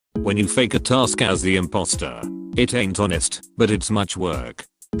When you fake a task as the imposter. It ain't honest, but it's much work.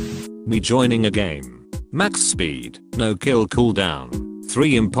 Me joining a game. Max speed, no kill cooldown.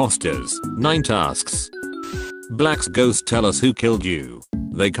 3 imposters, 9 tasks. Black's ghost tell us who killed you.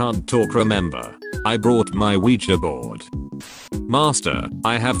 They can't talk remember. I brought my Ouija board. Master,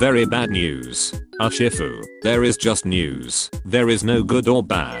 I have very bad news. Urshifu, there is just news. There is no good or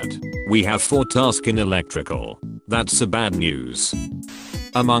bad. We have 4 tasks in electrical. That's a bad news.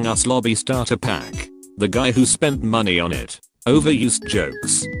 Among Us lobby starter pack. The guy who spent money on it. Overused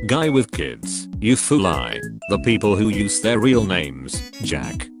jokes. Guy with kids. Youthful eye. The people who use their real names.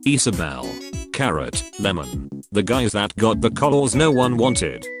 Jack, Isabel, Carrot, Lemon. The guys that got the collars no one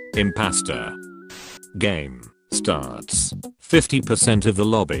wanted. Imposter. Game starts. 50% of the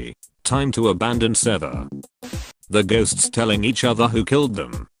lobby. Time to abandon server. The ghosts telling each other who killed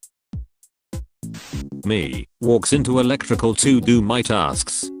them. Me walks into electrical to do my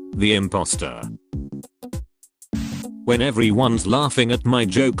tasks. The imposter. When everyone's laughing at my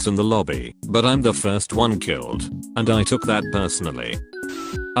jokes in the lobby, but I'm the first one killed, and I took that personally.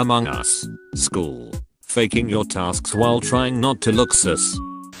 Among Us. School. Faking your tasks while trying not to look sus.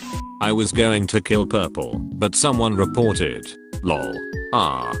 I was going to kill Purple, but someone reported. Lol.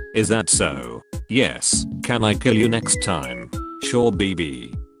 Ah, is that so? Yes. Can I kill you next time? Sure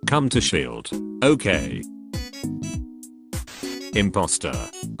BB. Come to shield. Okay. Imposter.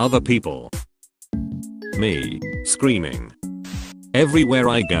 Other people. Me. Screaming. Everywhere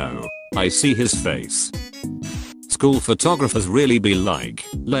I go, I see his face. School photographers really be like,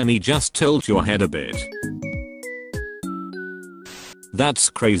 let me just tilt your head a bit. That's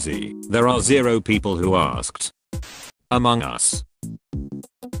crazy. There are 0 people who asked. Among Us.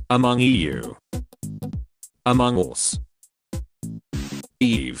 Among EU. Among Us.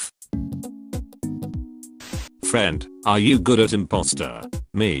 Eve. Friend, are you good at imposter?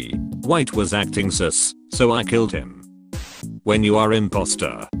 Me. White was acting sus, so I killed him. When you are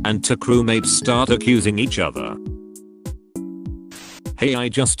imposter, and 2 crewmates start accusing each other. Hey, I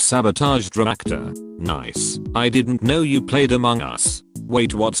just sabotaged reactor. Nice. I didn't know you played Among Us.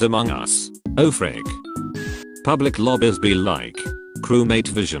 Wait, what's Among Us? Oh frick. Public lobbies be like. Crewmate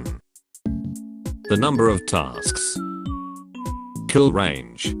vision. The number of tasks. Kill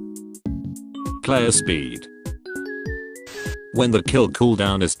range. Player speed. When the kill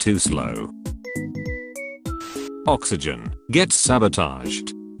cooldown is too slow. Oxygen gets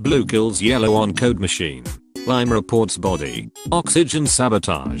sabotaged. Blue kills yellow on code machine. Lime reports body. Oxygen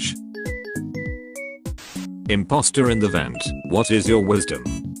sabotage. Imposter in the vent. What is your wisdom?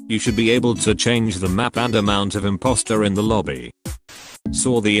 You should be able to change the map and amount of imposter in the lobby.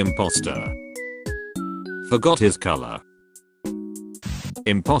 Saw the imposter. Forgot his color.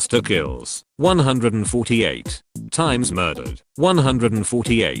 Imposter kills 148 times murdered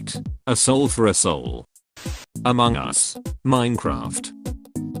 148. A soul for a soul. Among Us. Minecraft.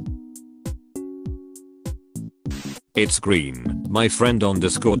 It's green. My friend on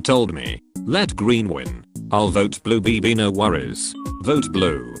Discord told me. Let green win. I'll vote blue BB, no worries. Vote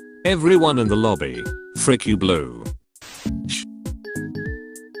blue. Everyone in the lobby. Frick you blue. Shh.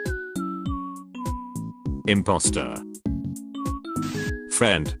 Imposter.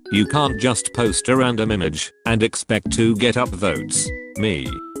 Friend, you can't just post a random image and expect to get up votes. Me.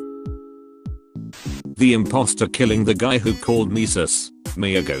 The imposter killing the guy who called me sus.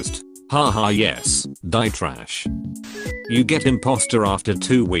 Me a ghost. Haha yes. Die trash. You get imposter after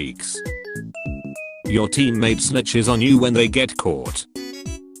 2 weeks. Your teammate snitches on you when they get caught.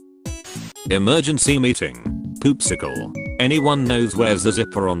 Emergency meeting. Poopsicle. Anyone knows where's the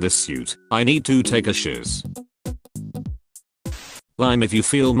zipper on this suit? I need to take a shiz. Lime, if you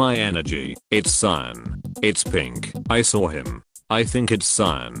feel my energy, it's cyan. It's pink. I saw him. I think it's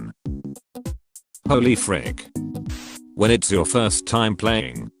cyan. Holy frick. When it's your first time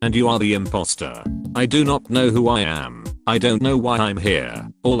playing, and you are the imposter. I do not know who I am. I don't know why I'm here.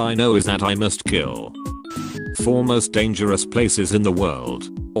 All I know is that I must kill. 4 most dangerous places in the world.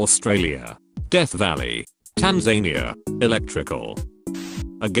 Australia. Death Valley. Tanzania. Electrical.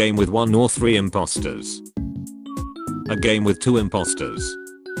 A game with 1 or 3 imposters. A game with 2 imposters.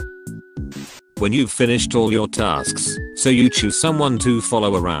 When you've finished all your tasks, so you choose someone to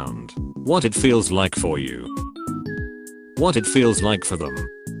follow around. What it feels like for you. What it feels like for them.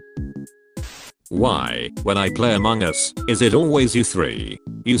 Why, when I play Among Us, is it always you 3?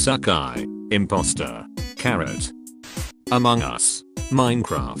 You suck I. Imposter. Carrot. Among Us.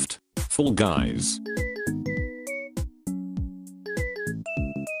 Minecraft. Fall Guys.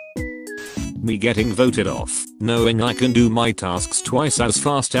 Me getting voted off, knowing I can do my tasks twice as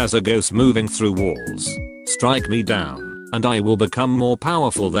fast as a ghost moving through walls. Strike me down. and I will become more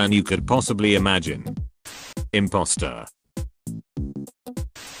powerful than you could possibly imagine. Imposter.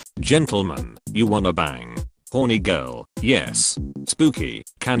 Gentlemen, you wanna bang? Horny girl, yes. Spooky,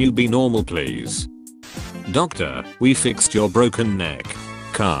 can you be normal please? Doctor, we fixed your broken neck.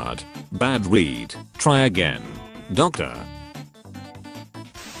 Card. Bad read. Try again. Doctor.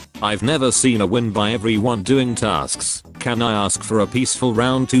 I've never seen a win by everyone doing tasks. Can I ask for a peaceful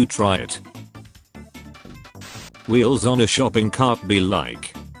round to try it? Wheels on a shopping cart be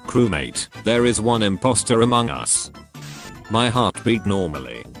like. Crewmate, there is one imposter among us. My heartbeat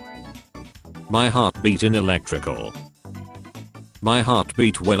normally. My heartbeat in electrical. My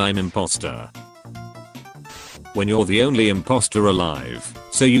heartbeat when I'm imposter. When you're the only imposter alive,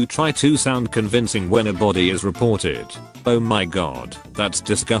 so you try to sound convincing when a body is reported. Oh my god, that's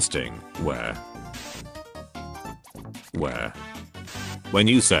disgusting. Where? When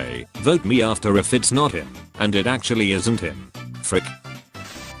you say, vote me after if it's not him, and it actually isn't him. Frick.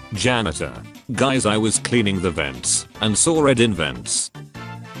 Janitor. Guys, I was cleaning the vents, and saw red in vents.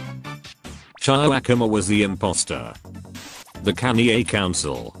 Chio Akama was the imposter. The Kanye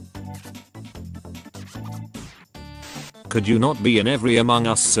Council. Could you not be in every Among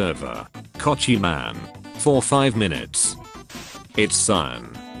Us server? Kochi man. For 5 minutes. It's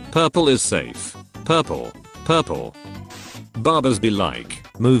cyan. Purple is safe. Purple. Purple. Barbers be like,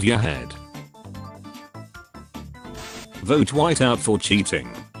 move your head. Vote white out for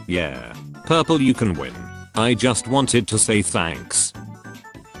cheating. Yeah. Purple you can win. I just wanted to say thanks.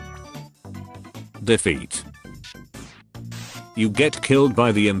 Defeat. You get killed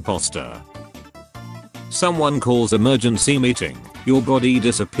by the imposter. Someone calls emergency meeting, your body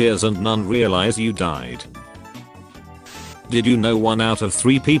disappears and none realize you died. Did you know 1 out of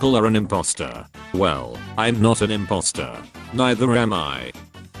 3 people are an imposter? Well, I'm not an imposter. Neither am I.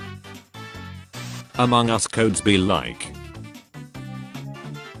 Among Us codes be like.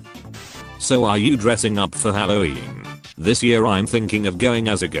 So are you dressing up for Halloween? This year I'm thinking of going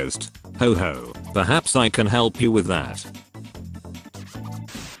as a ghost. Ho ho, perhaps I can help you with that.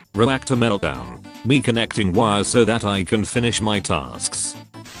 Reactor meltdown. Me connecting wires so that I can finish my tasks.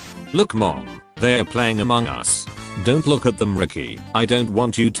 Look mom, they're playing Among Us. Don't look at them Ricky, I don't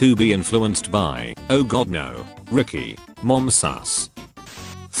want you to be influenced by, oh god no, Ricky, mom sus.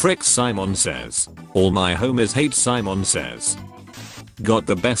 Frick Simon says. All my homies hate Simon says. Got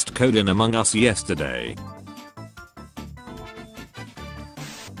the best code in Among Us yesterday.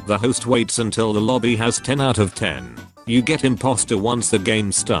 The host waits until the lobby has 10 out of 10. You get imposter once the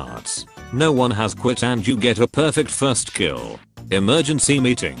game starts. No one has quit and you get a perfect first kill. Emergency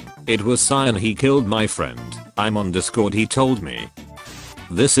meeting. It was Cyan, he killed my friend. I'm on Discord, he told me.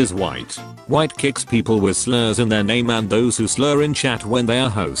 This is White. White kicks people with slurs in their name and those who slur in chat when they are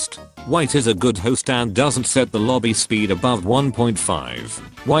host. White is a good host and doesn't set the lobby speed above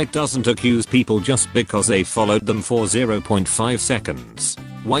 1.5. White doesn't accuse people just because they followed them for 0.5 seconds.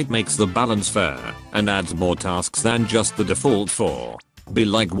 White makes the balance fair and adds more tasks than just the default 4. Be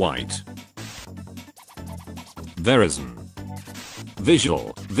like White. Verizon.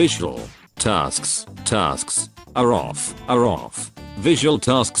 Visual. Tasks are off. Visual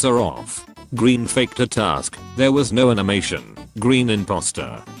tasks are off. Green faked a task, there was no animation. Green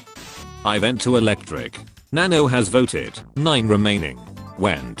imposter. I went to electric. Nano has voted. 9 remaining.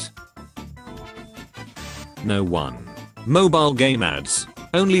 Went. No one. Mobile game ads.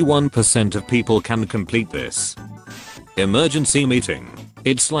 Only 1% of people can complete this. Emergency meeting.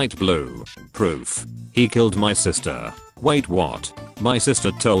 It's light blue. Proof. He killed my sister. Wait, what? My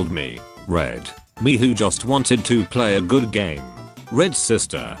sister told me. Red. Me who just wanted to play a good game. Red's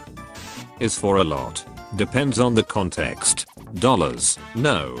sister. Is for a lot. Depends on the context. Dollars.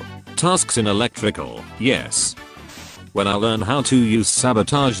 No. Tasks in electrical. Yes. When I learn how to use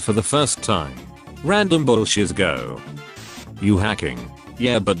sabotage for the first time. Random bullshiz go. You hacking.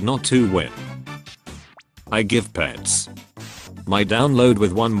 Yeah, but not to win. I give pets. My download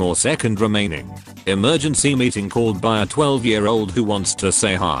with 1 more second remaining. Emergency meeting called by a 12-year-old who wants to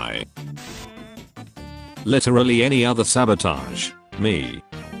say hi. Literally any other sabotage. Me.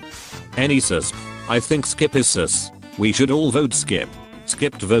 Any sus. I think Skip is sus. We should all vote Skip.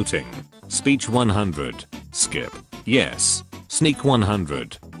 Skipped voting. Speech 100. Skip. Yes. Sneak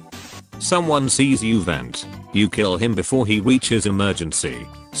 100. Someone sees you vent. You kill him before he reaches emergency.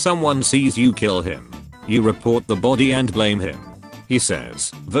 Someone sees you kill him. You report the body and blame him. He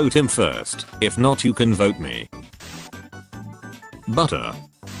says, vote him first. If not, you can vote me. Butter.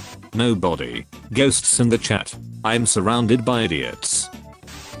 Nobody. Ghosts in the chat. I'm surrounded by idiots.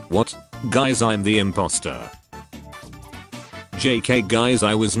 What? Guys, I'm the imposter. JK guys,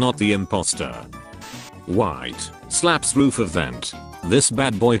 I was not the imposter. White. Slaps roof of vent. This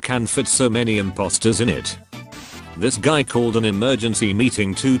bad boy can fit so many imposters in it. This guy called an emergency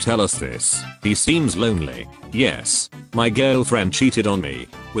meeting to tell us this. He seems lonely. Yes, my girlfriend cheated on me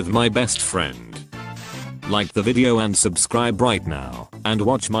with my best friend. Like the video and subscribe right now and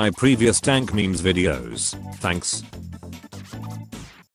watch my previous tank memes videos. Thanks.